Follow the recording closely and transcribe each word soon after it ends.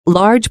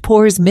Large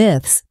pores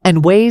myths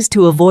and ways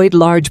to avoid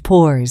large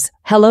pores.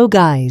 Hello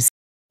guys.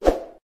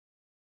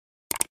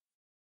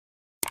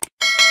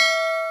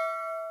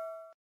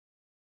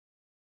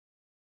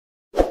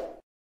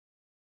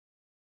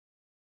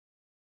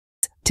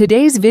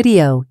 Today's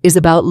video is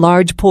about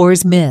large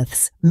pores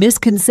myths.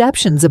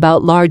 Misconceptions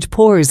about large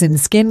pores in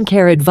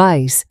skincare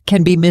advice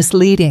can be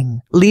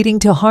misleading, leading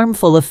to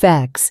harmful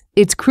effects.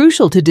 It's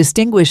crucial to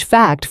distinguish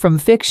fact from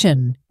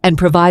fiction and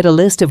provide a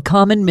list of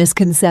common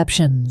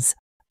misconceptions.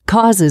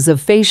 Causes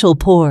of facial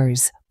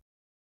pores.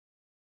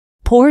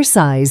 Pore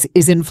size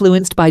is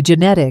influenced by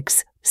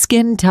genetics,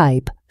 skin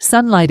type,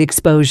 sunlight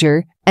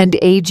exposure, and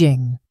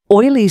aging.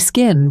 Oily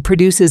skin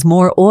produces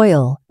more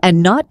oil,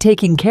 and not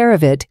taking care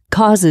of it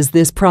causes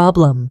this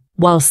problem,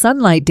 while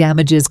sunlight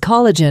damages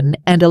collagen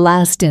and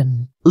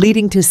elastin,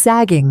 leading to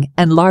sagging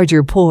and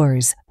larger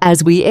pores.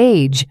 As we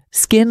age,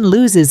 skin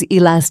loses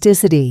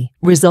elasticity,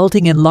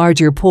 resulting in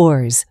larger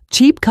pores.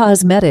 Cheap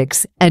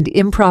cosmetics and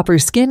improper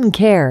skin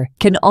care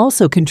can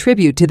also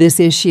contribute to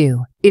this issue.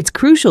 It's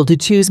crucial to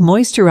choose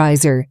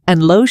moisturizer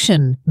and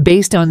lotion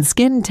based on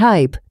skin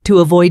type to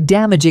avoid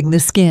damaging the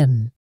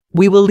skin.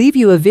 We will leave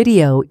you a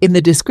video in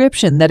the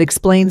description that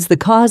explains the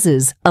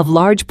causes of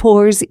large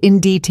pores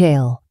in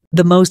detail.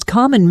 The most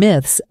common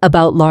myths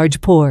about large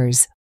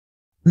pores.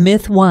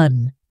 Myth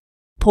 1.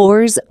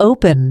 Pores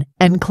open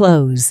and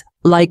close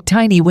like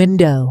tiny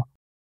window.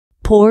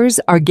 Pores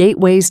are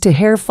gateways to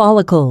hair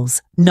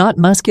follicles, not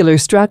muscular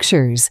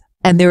structures,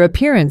 and their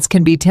appearance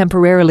can be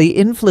temporarily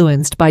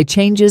influenced by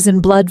changes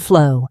in blood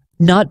flow,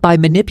 not by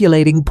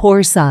manipulating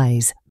pore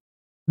size.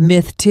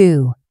 Myth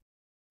 2.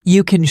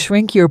 You can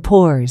shrink your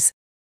pores.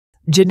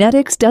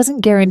 Genetics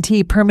doesn't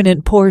guarantee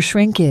permanent pore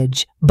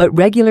shrinkage, but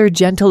regular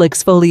gentle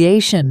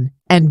exfoliation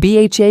and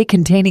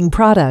BHA-containing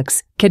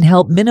products can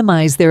help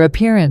minimize their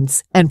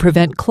appearance and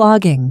prevent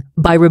clogging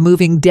by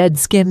removing dead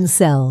skin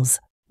cells.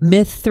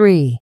 Myth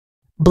 3.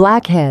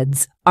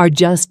 Blackheads are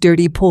just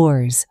dirty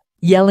pores.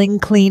 Yelling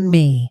clean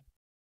me.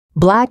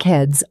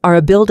 Blackheads are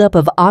a buildup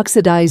of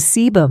oxidized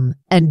sebum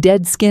and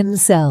dead skin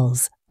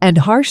cells, and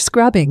harsh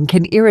scrubbing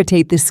can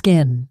irritate the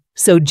skin.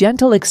 So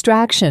gentle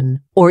extraction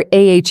or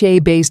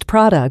AHA-based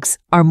products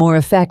are more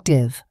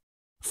effective.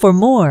 For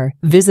more,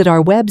 visit our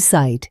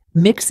website,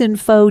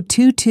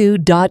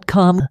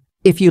 mixinfo22.com.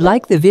 If you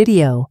like the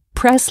video,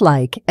 press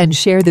like and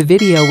share the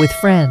video with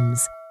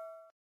friends.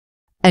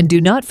 And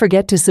do not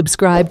forget to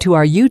subscribe to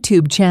our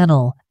YouTube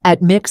channel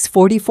at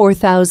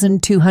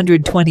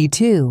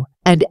Mix44222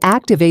 and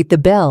activate the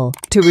bell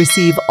to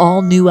receive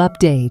all new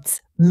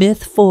updates.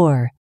 Myth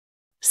 4.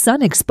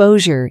 Sun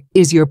exposure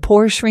is your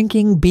pore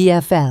shrinking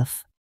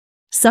BFF.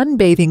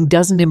 Sunbathing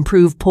doesn't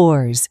improve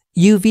pores.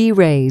 UV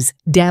rays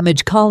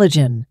damage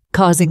collagen,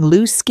 causing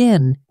loose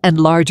skin and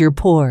larger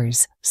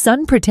pores.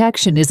 Sun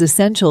protection is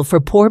essential for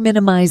pore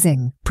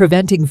minimizing,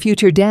 preventing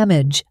future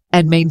damage,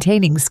 and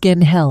maintaining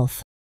skin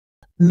health.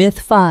 Myth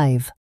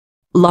 5.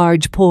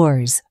 Large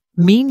pores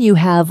mean you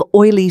have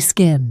oily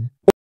skin.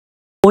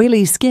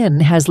 Oily skin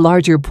has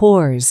larger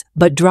pores,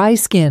 but dry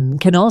skin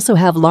can also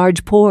have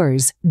large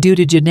pores due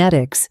to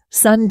genetics,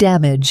 sun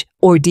damage,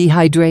 or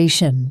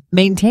dehydration.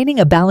 Maintaining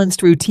a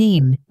balanced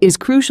routine is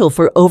crucial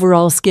for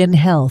overall skin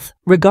health,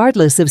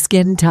 regardless of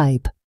skin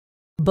type.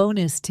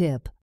 Bonus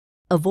tip: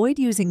 avoid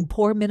using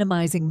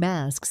pore-minimizing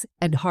masks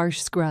and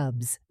harsh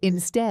scrubs.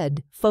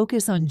 Instead,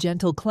 focus on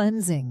gentle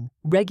cleansing,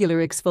 regular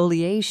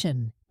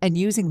exfoliation, and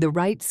using the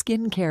right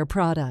skincare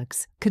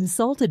products.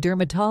 Consult a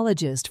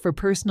dermatologist for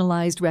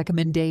personalized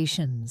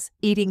recommendations.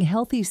 Eating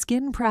healthy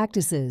skin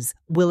practices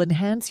will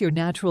enhance your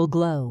natural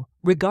glow,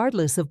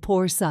 regardless of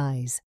pore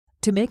size.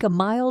 To make a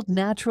mild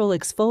natural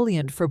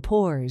exfoliant for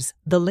pores,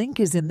 the link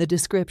is in the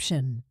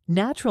description.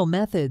 Natural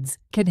methods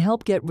can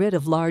help get rid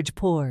of large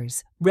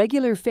pores.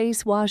 Regular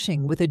face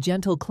washing with a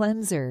gentle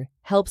cleanser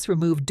helps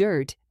remove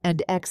dirt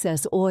and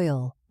excess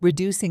oil,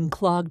 reducing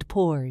clogged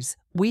pores.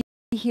 We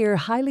here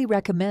highly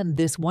recommend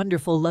this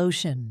wonderful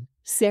lotion.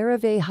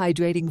 CeraVe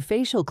Hydrating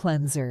Facial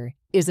Cleanser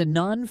is a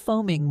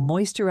non-foaming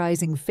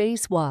moisturizing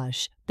face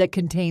wash that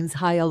contains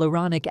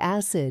hyaluronic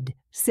acid,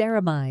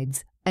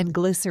 ceramides, and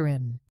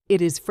glycerin.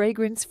 It is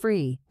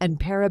fragrance-free and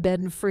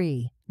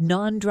paraben-free,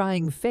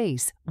 non-drying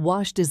face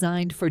wash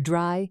designed for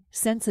dry,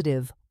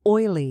 sensitive,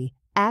 oily,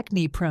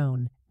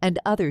 acne-prone, and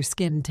other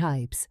skin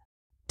types.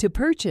 To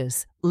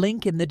purchase,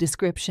 link in the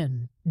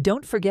description.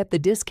 Don't forget the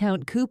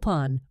discount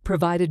coupon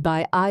provided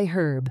by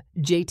iHerb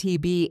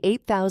JTB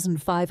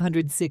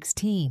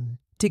 8516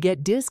 to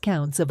get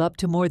discounts of up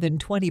to more than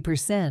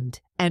 20%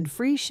 and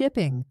free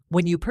shipping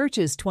when you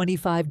purchase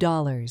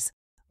 $25.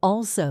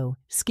 Also,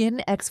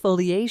 skin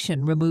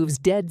exfoliation removes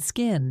dead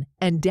skin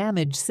and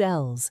damaged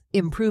cells,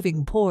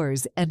 improving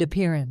pores and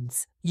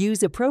appearance.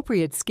 Use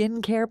appropriate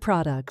skincare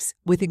products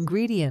with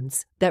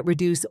ingredients that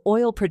reduce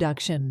oil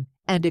production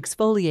and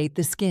exfoliate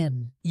the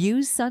skin.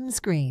 Use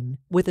sunscreen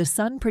with a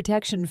sun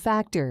protection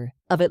factor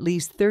of at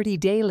least 30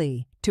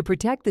 daily to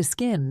protect the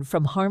skin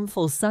from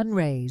harmful sun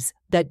rays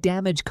that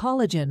damage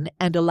collagen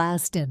and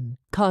elastin,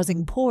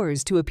 causing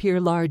pores to appear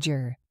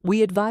larger.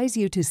 We advise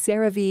you to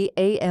CeraVe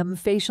AM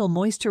Facial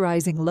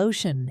Moisturizing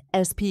Lotion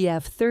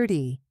SPF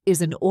 30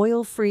 is an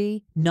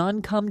oil-free,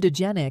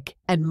 non-comedogenic,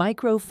 and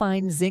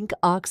microfine zinc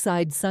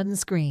oxide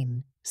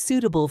sunscreen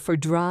suitable for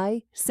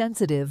dry,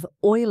 sensitive,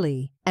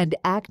 oily, and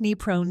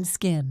acne-prone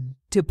skin.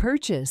 To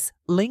purchase,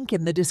 link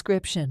in the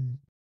description.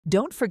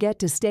 Don't forget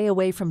to stay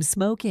away from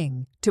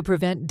smoking to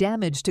prevent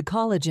damage to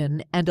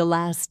collagen and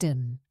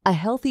elastin. A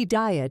healthy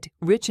diet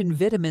rich in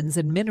vitamins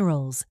and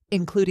minerals,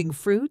 including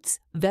fruits,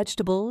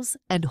 vegetables,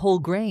 and whole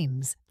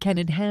grains, can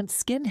enhance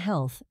skin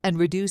health and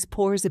reduce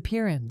pores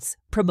appearance,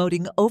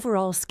 promoting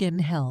overall skin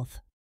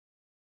health.